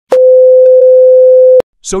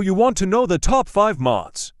So you want to know the top 5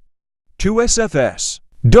 mods to SFS,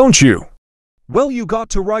 don't you? Well, you got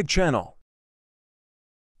to right channel.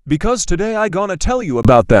 Because today I gonna tell you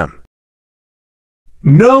about them.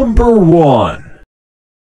 Number 1.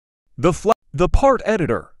 The part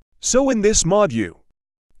editor. So in this mod you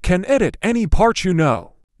can edit any part you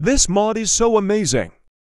know. This mod is so amazing.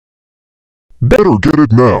 Better get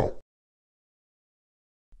it now.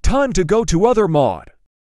 Time to go to other mod.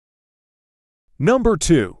 Number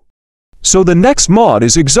 2. So the next mod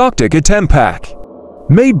is Exotic Item Pack,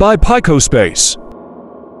 made by Picospace.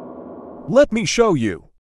 Let me show you.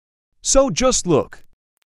 So just look.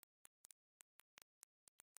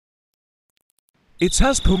 It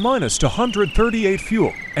has minus 238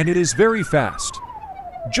 fuel, and it is very fast.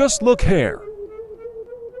 Just look here.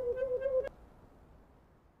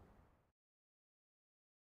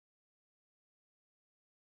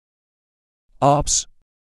 Ops.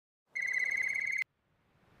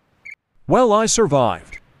 Well, I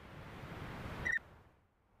survived.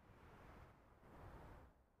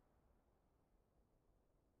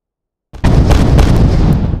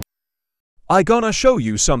 I gonna show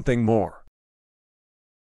you something more.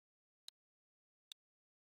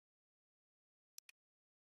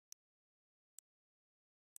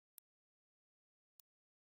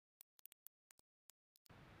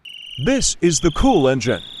 This is the cool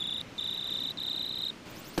engine.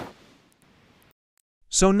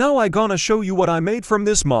 So now I gonna show you what I made from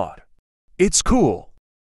this mod. It's cool.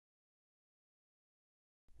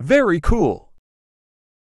 Very cool.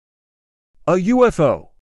 A UFO.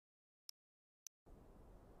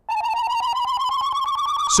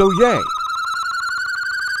 So yay.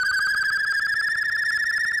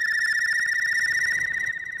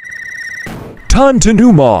 Time to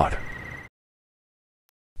new mod.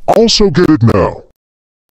 Also get it now.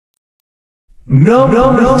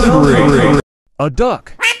 Number 3. A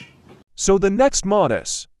duck. So the next mod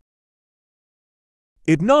is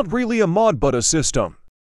it not really a mod but a system.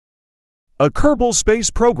 A Kerbal Space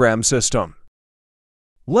Program system.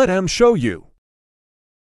 Let him show you.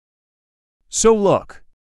 So look.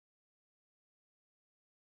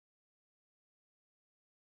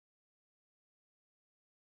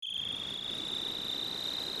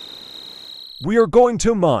 We are going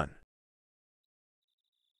to Mun.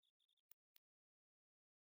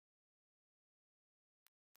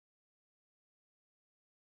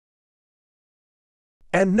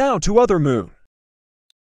 And now to other moon.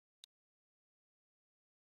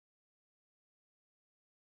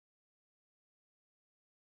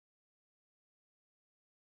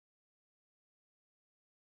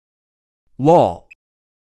 Lol.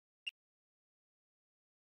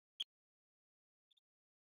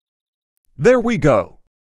 There we go.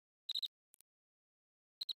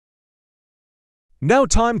 Now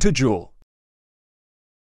time to Jewel.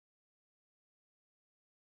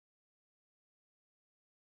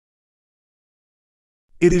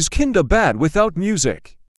 It is kinda bad without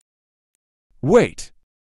music. Wait.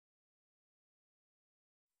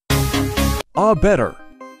 Better.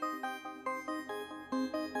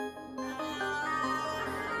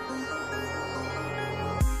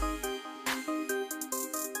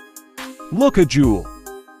 Look at Jewel.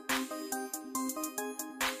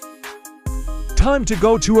 Time to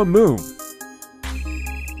go to a moon.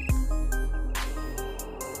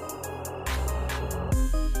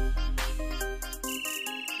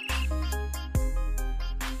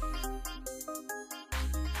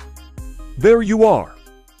 There you are.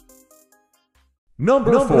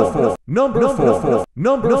 Number 4. Number 4.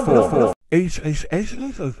 Number 4.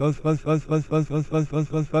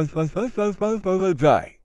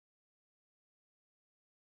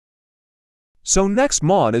 So next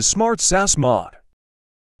mod is Smart SAS mod.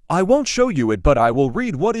 I won't show you it, but I will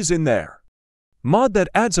read what is in there. Mod that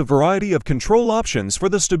adds a variety of control options for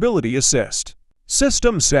the stability assist.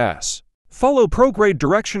 System SAS. Follow prograde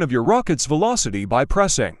direction of your rocket's velocity by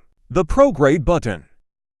pressing the prograde button.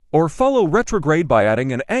 Or follow retrograde by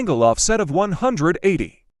adding an angle offset of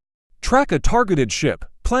 180. Track a targeted ship,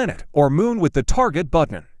 planet, or moon with the target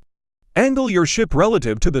button. Angle your ship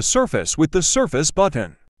relative to the surface with the surface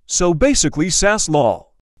button. So basically SAS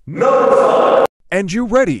lol. Number 5. And you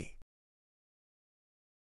ready?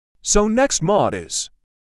 So next mod is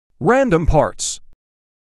random parts.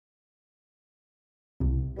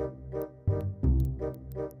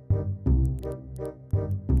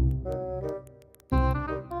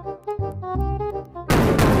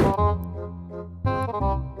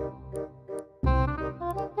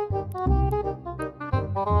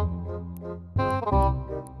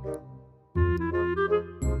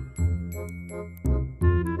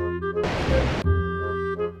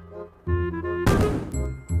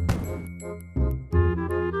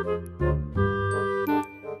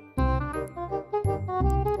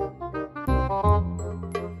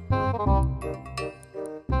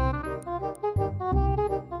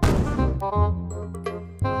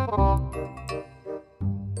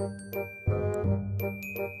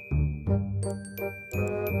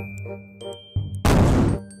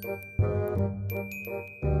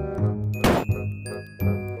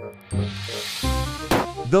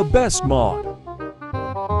 The best mod.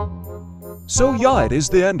 So yeah, it is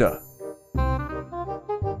the enda.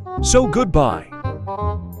 So goodbye.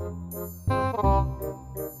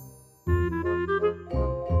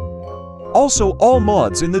 Also all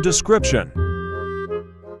mods in the description.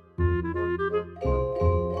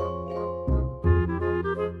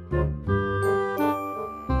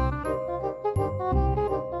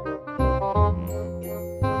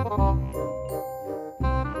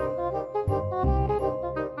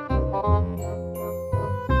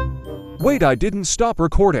 Wait, I didn't stop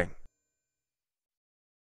recording.